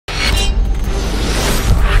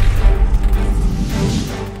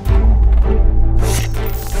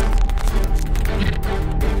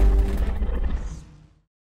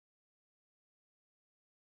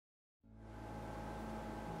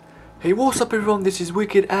Hey, what's up everyone, this is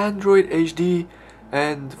Wicked Android HD,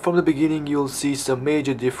 and from the beginning you'll see some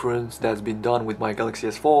major difference that's been done with my Galaxy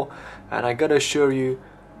S4, and I gotta assure you,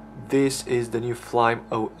 this is the new Flyme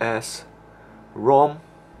OS ROM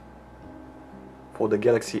for the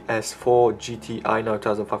Galaxy S4 GT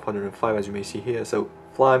i9505, as you may see here. So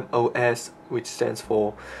Flyme OS, which stands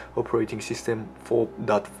for Operating System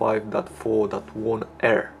 4.5.4.1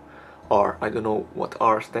 R. I don't know what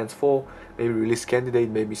R stands for. Maybe release candidate,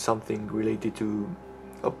 maybe something related to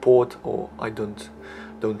a port, or I don't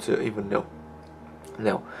even know.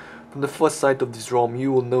 Now, from the first sight of this ROM,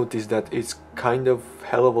 you will notice that it's kind of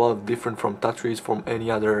hell of a lot different from touches from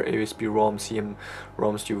any other ASP ROM, CM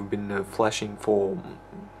ROMs you've been flashing for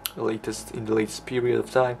in the latest period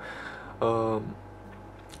of time.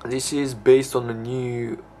 This is based on a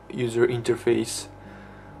new user interface.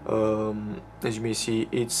 As you may see,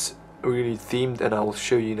 it's really themed, and I will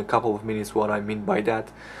show you in a couple of minutes what I mean by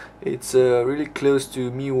that. It's really close to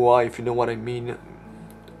MIUI, if you know what I mean.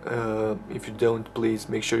 If you don't, please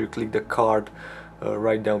make sure you click the card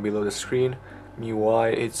right down below the screen.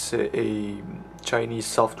 MIUI, it's a Chinese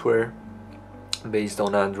software based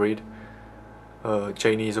on Android,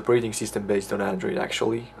 Chinese operating system based on Android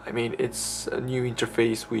actually. I mean, it's a new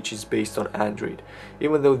interface which is based on Android,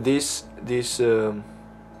 even though this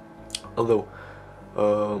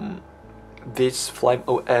Flyme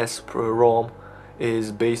OS ROM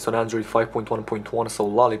is based on Android 5.1.1, so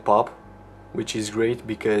Lollipop, which is great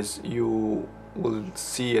because you will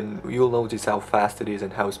see and you'll notice how fast it is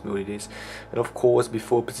and how smooth it is. And of course,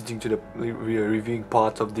 before proceeding to the reviewing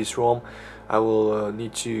part of this ROM, I will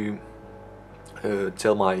need to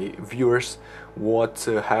tell my viewers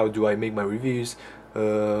how do I make my reviews.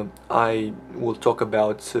 I will talk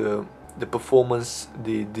about the performance,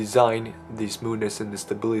 the design, the smoothness and the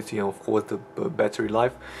stability, and of course the battery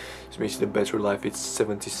life. So you may see the battery life, it's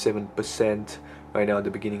 77% right now at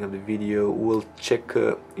the beginning of the video. We'll check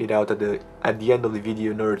it out at the end of the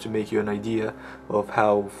video in order to make you an idea of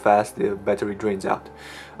how fast the battery drains out.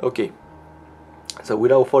 Okay, so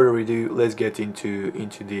without further ado, let's get into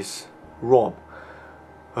this ROM.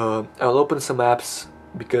 I'll open some apps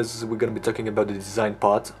because we're going to be talking about the design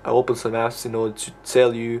part. I'll open some apps in order to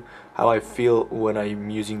tell you how I feel when I'm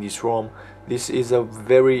using this ROM. This is a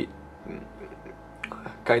very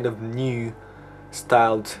kind of new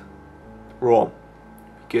styled ROM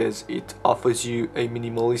because it offers you a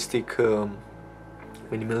minimalistic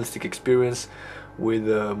experience with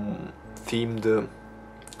themed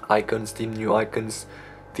icons, themed new icons,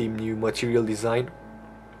 themed new material design,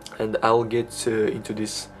 and I'll get into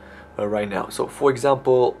this right now. So for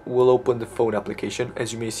example, we'll open the phone application.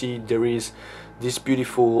 As you may see, there is this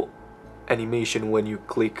beautiful animation when you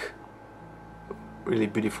click, really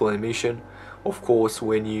beautiful animation. Of course,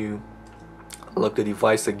 when you lock the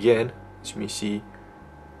device again, as you may see,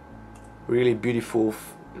 really beautiful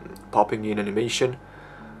popping in animation.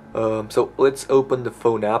 So let's open the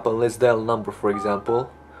phone app and let's dial a number, for example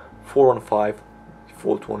 415,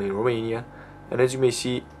 default one in Romania, and as you may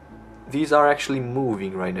see, these are actually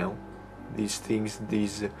moving right now. These things, I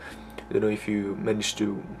don't know if you managed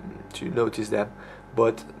to notice them,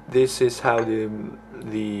 but this is how the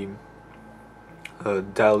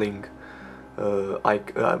dialing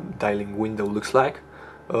window looks like.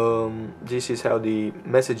 This is how the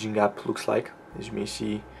messaging app looks like, as you may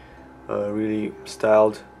see, really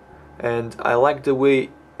styled, and I like the way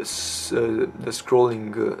the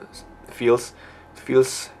scrolling feels. It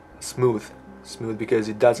feels smooth because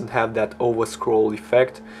it doesn't have that over scroll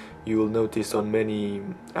effect. You will notice on many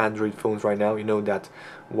Android phones right now, you know, that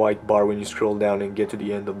white bar when you scroll down and get to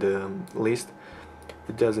the end of the list.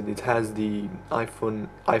 It doesn't. It has the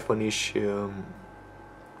iPhone-ish you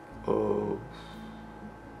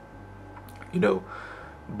know,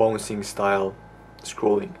 bouncing style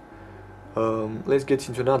scrolling. Let's get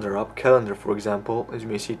into another app, calendar, for example. As you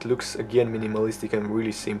may see, it looks again minimalistic and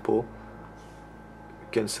really simple. You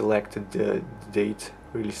can select the date,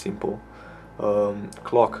 really simple.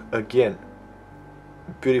 Clock, again,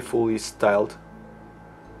 beautifully styled,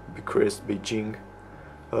 Bucharest, Beijing.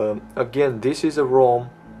 Again, this is a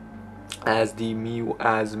ROM as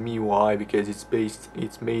MIUI because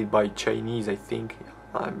it's made by Chinese, I think.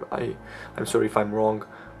 I'm sorry if I'm wrong,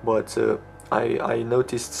 but I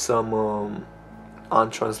noticed some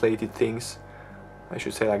untranslated things, I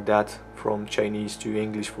should say like that, from Chinese to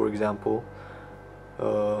English, for example.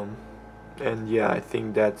 And yeah, I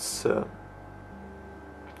think that's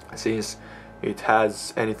since it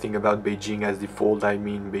has anything about Beijing as default, I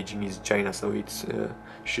mean Beijing is China, so it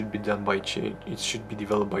should be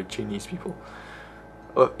developed by Chinese people.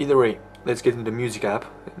 Either way, let's get into the music app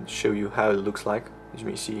and show you how it looks like. As you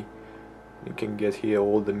may see, You can get here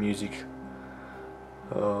all the music.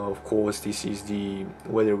 Of course, this is the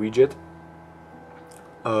weather widget.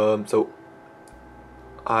 So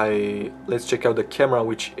let's check out the camera,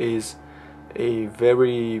 which is a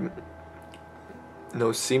very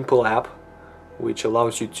simple app which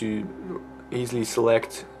allows you to easily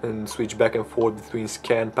select and switch back and forth between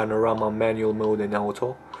scan, panorama, manual mode and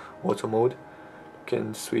auto mode. You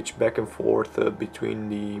can switch back and forth between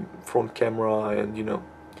the front camera, and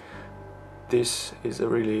this is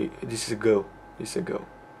a go.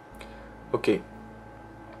 Okay,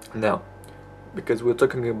 now because we're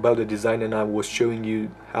talking about the design and I was showing you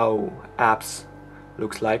how apps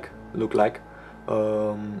look like,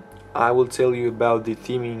 I will tell you about the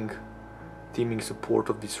theming support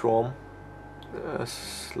of this ROM.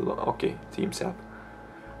 Okay, themes app.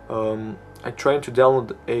 I tried to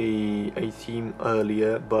download a theme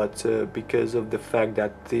earlier, but because of the fact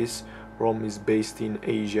that this ROM is based in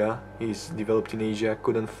Asia, is developed in Asia, I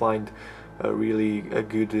couldn't find really a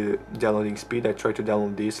good downloading speed. I tried to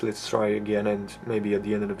download this. Let's try again, and maybe at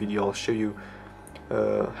the end of the video I'll show you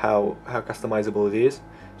how customizable it is.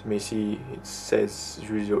 As you may see, it says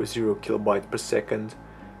 0 kilobyte per second.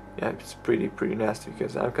 Yeah, it's pretty nasty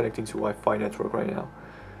because I'm connecting to Wi-Fi network right now,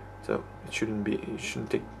 so it shouldn't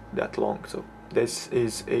take that long. So this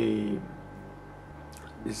is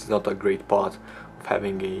not a great part of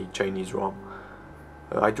having a Chinese ROM.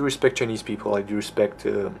 I do respect Chinese people. I do respect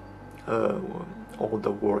all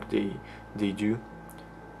the work they do,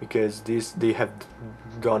 because they have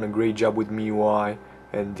done a great job with MIUI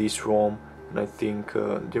and this ROM, and I think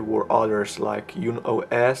there were others like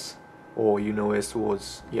UNOS, or UNOS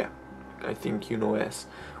was, yeah, I think UNOS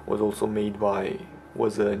was also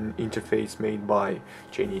was an interface made by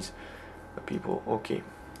Chinese people. Okay,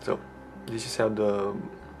 so this is how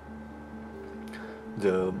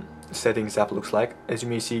the settings app looks like. As you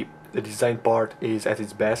may see, the design part is at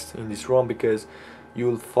its best in this ROM, because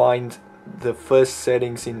you'll find the first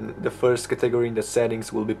settings in the first category in the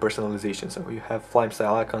settings will be personalization. So you have Flyme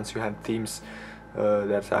style icons, you have themes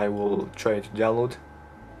that I will try to download,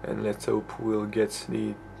 and let's hope we'll get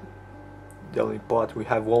the downloading part. We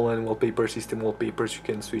have online wallpapers, system wallpapers. You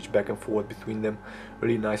can switch back and forth between them.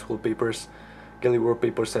 Really nice wallpapers. Gallery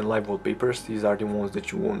wallpapers and live wallpapers. These are the ones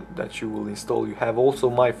that you will install. You have also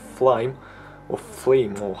my Flyme or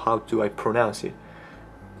Flyme, or how do I pronounce it,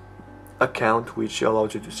 account, which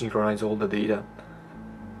allows you to synchronize all the data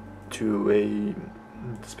to a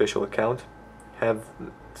special account. Have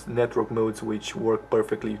network modes which work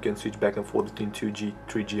perfectly. You can switch back and forth between 2G,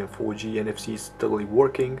 3G and 4G. NFC is totally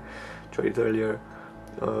working. Tried it earlier.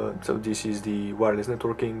 So this is the wireless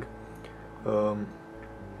networking.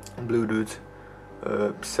 Bluetooth,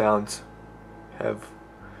 sounds, have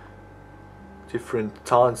different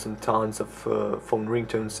tons and tons of phone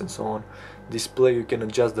ringtones and so on. Display, you can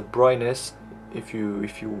adjust the brightness if you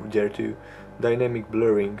dare to. Dynamic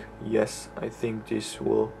blurring, yes, I think this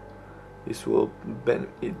will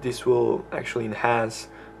actually enhance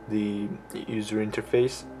the user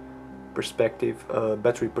interface. Perspective,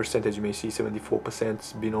 battery percentage, you may see 74%,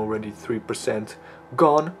 it's been already 3%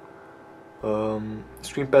 gone.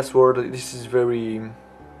 Screen password, this is very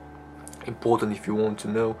important if you want to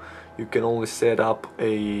know. You can only set up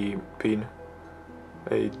a PIN,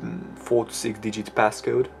 a 4 to 6 digit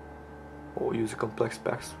passcode, or use a complex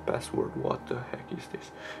password. What the heck is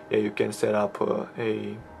this? Yeah, you can set up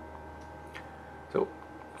so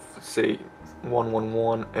say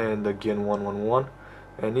 111 and again 111,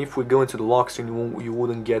 and if we go into the lock screen, you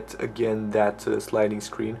wouldn't get again that sliding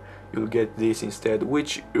screen. You'll get this instead,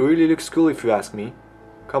 which really looks cool if you ask me.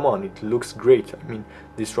 Come on, it looks great. I mean,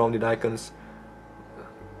 these rounded icons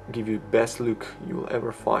give you best look you'll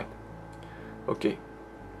ever find. Okay,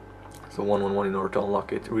 so 111 in order to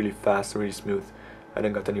unlock it. Really fast, really smooth. I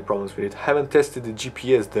don't got any problems with it. Haven't tested the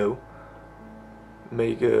GPS though.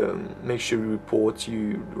 Make sure you report.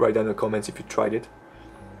 You write down in the comments if you tried it.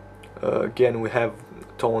 Again, we have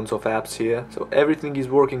tons of apps here, so everything is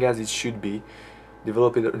working as it should be.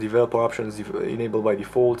 Developer options enabled by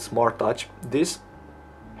default. Smart touch. This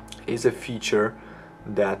is a feature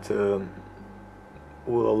that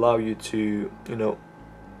will allow you to,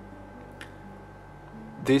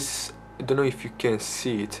 this, I don't know if you can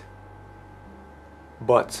see it,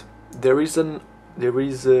 but there is a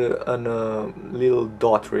little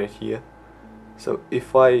dot right here. So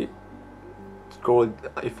if I scroll,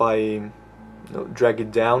 if I drag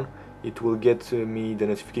it down, it will get me the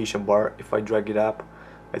notification bar. If I drag it up,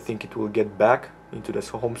 I think it will get back into the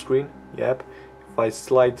home screen. Yep. If I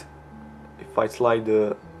slide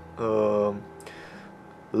the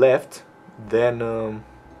left, then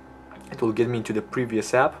it will get me into the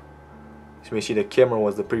previous app. As you may see, the camera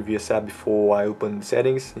was the previous app before I opened the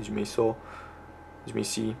settings. As you may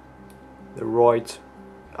see, the right,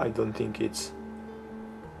 I don't think it's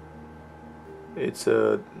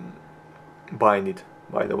binded,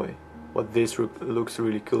 by the way, but this looks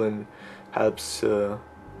really cool and helps up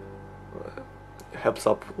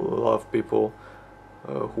a lot of people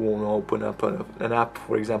who want to open up an app,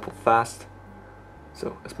 for example, fast.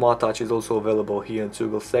 So Smart Touch is also available here in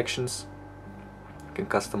toggle sections. You can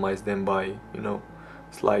customize them by, you know,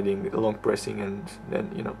 sliding, long pressing, and then,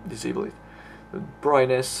 you know, disable it. The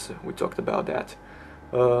brightness, we talked about that.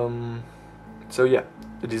 So yeah,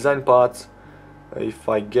 the design part, if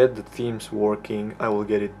I get the themes working, I will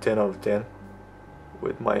get it 10 out of 10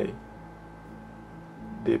 with my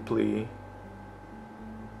deeply.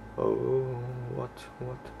 Oh, what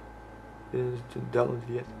isn't downloaded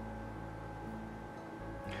yet?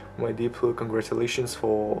 My deep congratulations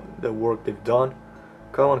for the work they've done.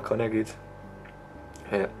 Come on, connect it.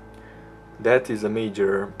 Yeah, that is a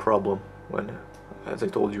major problem when, as I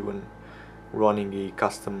told you, when running a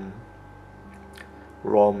custom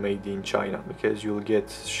ROM made in China, because you'll get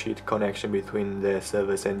shit connection between the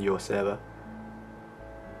servers and your server.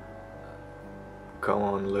 Come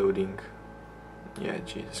on, loading. Yeah,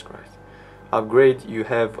 Jesus Christ. Upgrade, you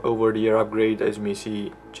have over the air upgrade, as you may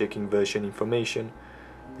see, checking version information.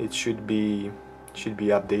 It should be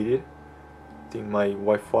updated. I think my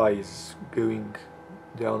Wi-Fi is going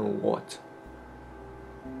down, or what?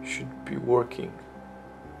 Should be working.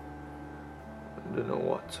 I don't know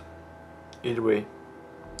what. Either way,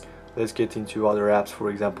 let's get into other apps. For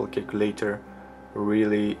example, calculator,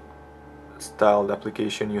 really styled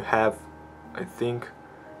application you have. I think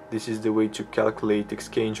this is the way to calculate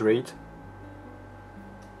exchange rate.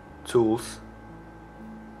 Tools.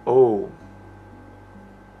 Oh,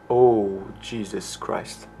 Jesus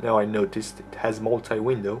Christ. Now I noticed it has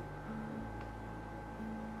multi-window.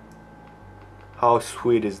 How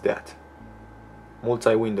sweet is that?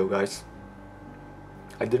 Multi-window, guys.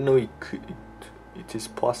 I didn't know it is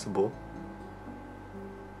possible.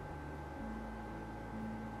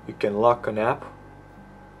 You can lock an app.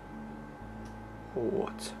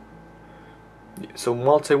 What? So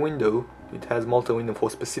multi-window, it has multi-window for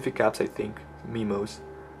specific apps, I think, memos.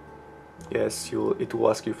 Yes, it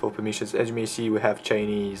will ask you for permissions. As you may see, we have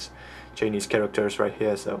Chinese characters right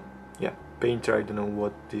here. So yeah, Painter, I don't know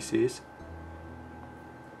what this is.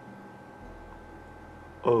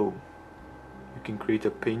 Oh, you can create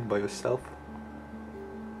a paint by yourself.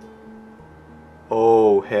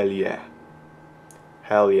 Oh, hell yeah.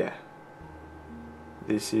 Hell yeah.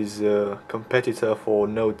 This is a competitor for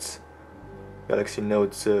Notes, Galaxy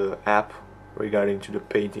Notes app regarding to the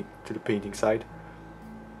painting side.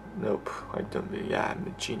 Nope, I don't. Yeah, I'm a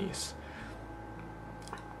genius.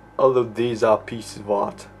 Although these are pieces of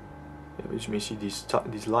art, which may see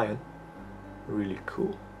this lion, really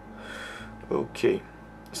cool. Okay,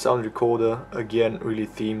 sound recorder, again really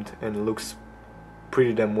themed and looks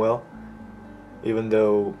pretty damn well. Even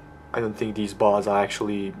though I don't think these bars are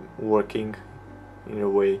actually working in a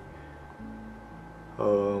way.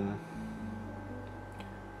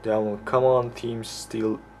 Download, come on, themes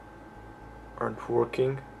still aren't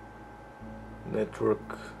working.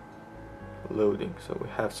 Network loading, so we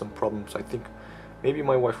have some problems. I think maybe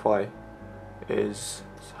my Wi-Fi has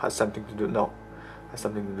something to do. No, has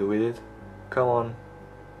something to do with it. Come on,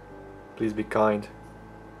 please be kind.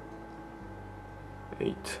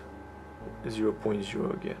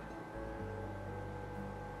 8.0.0 again.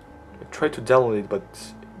 I tried to download it,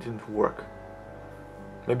 but it didn't work.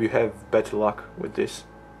 Maybe you have better luck with this.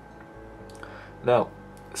 Now,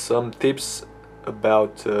 some tips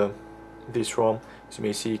about this ROM. As you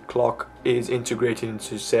may see, clock is integrated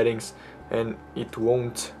into settings, and it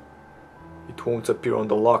won't appear on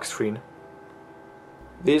the lock screen.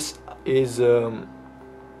 This is a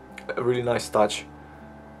really nice touch,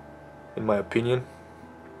 in my opinion,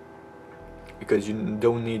 because you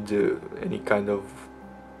don't need any kind of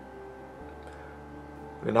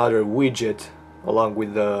another widget along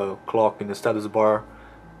with the clock in the status bar,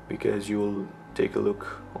 because you'll take a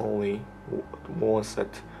look only once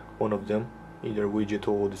at one of them, either widget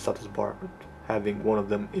or the status bar, but having one of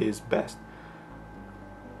them is best.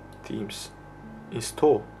 Themes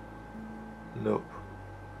install. Nope.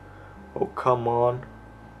 Oh, come on.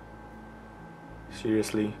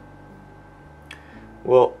 Seriously.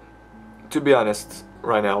 Well, to be honest,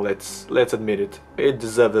 right now, let's admit it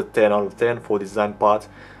deserves a 10 out of 10 for design part.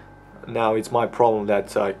 Now it's my problem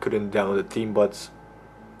that I couldn't download the theme, but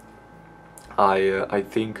I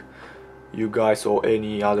think you guys or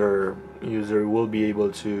any other user will be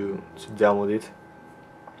able to download it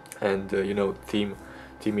and you know, theme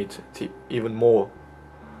theme it even more.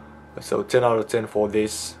 So 10 out of 10 for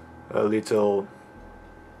this little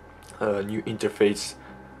new interface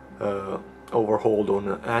overhauled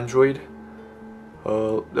on Android.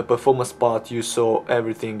 The performance part, you saw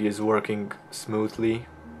everything is working smoothly,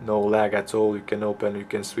 no lag at all. You can open, you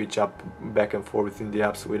can switch up back and forth within the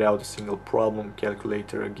apps without a single problem.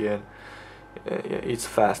 Calculator again, it's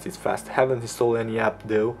fast, it's fast. Haven't installed any app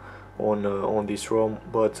though on this ROM,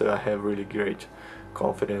 but I have really great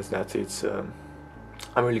confidence that it's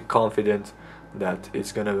I'm really confident that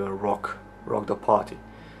it's gonna rock the party.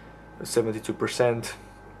 72%.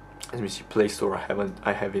 Let me see, Play Store,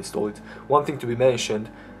 I have installed it. One thing to be mentioned,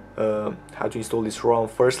 how to install this ROM.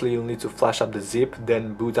 Firstly, you'll need to flash up the zip,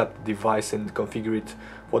 then boot up the device and configure it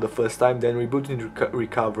for the first time, then reboot in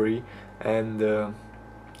recovery and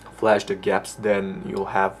flash the gaps, then you'll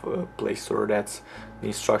have Play Store. That's the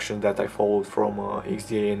instruction that I followed from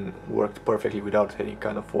XDA and worked perfectly without any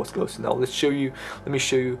kind of force closing. Now let me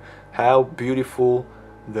show you how beautiful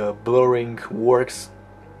the blurring works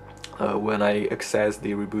when I access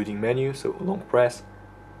the rebooting menu. So long press,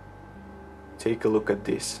 take a look at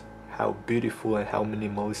this, how beautiful and how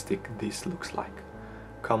minimalistic this looks like.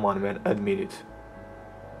 Come on man, admit it.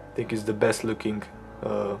 I think it's the best looking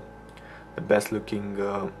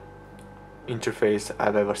interface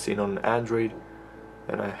I've ever seen on Android,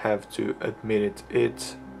 and I have to admit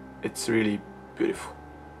it's really beautiful.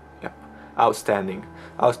 Yep, outstanding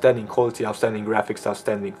quality, outstanding graphics,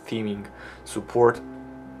 outstanding theming support,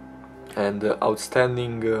 and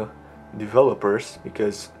outstanding developers,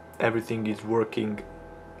 because everything is working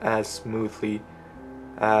as smoothly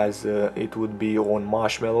as it would be on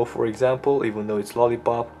Marshmallow, for example. Even though it's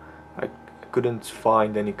Lollipop, I couldn't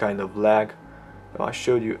find any kind of lag. I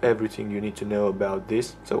showed you everything you need to know about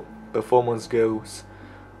this. So performance goes,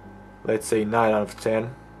 let's say 9 out of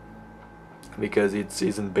 10, because it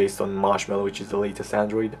isn't based on Marshmallow, which is the latest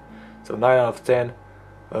Android. So 9 out of 10.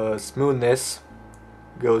 Smoothness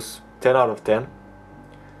goes 10 out of 10.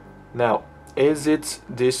 Now, is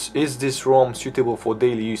this ROM suitable for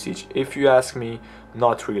daily usage? If you ask me,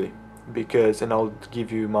 not really, because, and I'll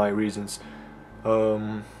give you my reasons.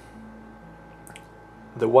 The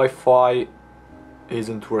Wi-Fi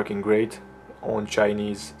isn't working great on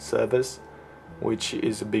Chinese servers, which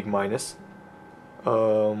is a big minus.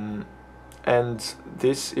 And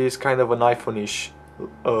this is kind of an iPhone-ish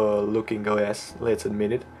looking OS, let's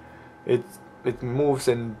admit it. It moves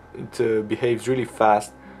and it behaves really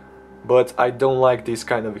fast, but I don't like this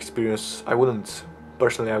kind of experience.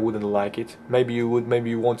 Personally I wouldn't like it. Maybe you would, maybe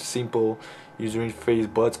you want a simple user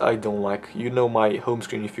interface, but I don't like. You know my home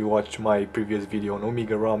screen if you watch my previous video on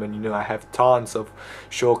Omega ROM, and you know I have tons of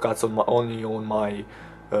shortcuts on only on my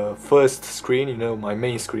first screen, you know, my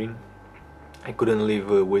main screen. I couldn't live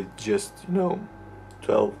with just, you know,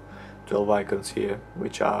 12 icons here,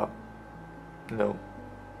 which are, you know,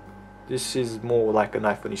 this is more like an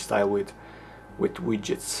iPhone-ish style with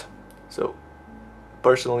widgets. So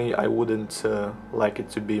personally I wouldn't like it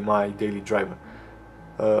to be my daily driver.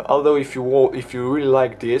 Although if you really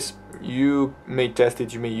like this, you may test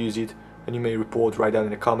it, you may use it, and you may report right down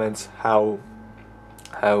in the comments how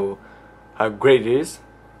great it is.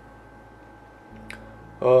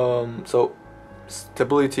 So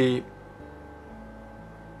stability,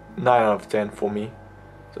 9 out of 10 for me.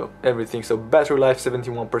 So everything. So battery life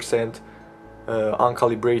 71%,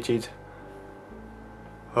 uncalibrated.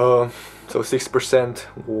 So 6%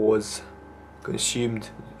 was consumed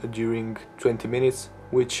during 20 minutes,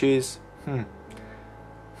 which is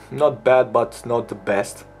not bad, but not the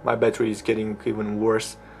best. My battery is getting even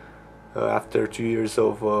worse after 2 years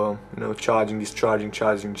of you know, charging, discharging,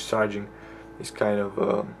 charging, discharging, this kind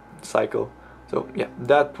of cycle. So yeah,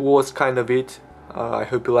 that was kind of it. I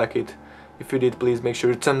hope you like it. If you did, please make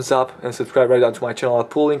sure to thumbs up and subscribe right down to my channel. I'll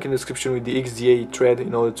put a link in the description with the XDA thread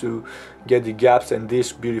in order to get the gaps and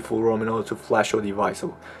this beautiful ROM in order to flash your device.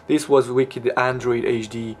 So this was Wicked Android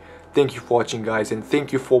HD. Thank you for watching, guys, and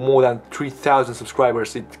thank you for more than 3,000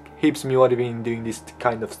 subscribers. It keeps me motivated doing this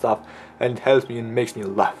kind of stuff, and it helps me and makes me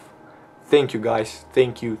laugh. Thank you, guys.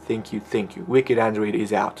 Thank you, thank you, thank you. Wicked Android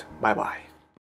is out. Bye bye.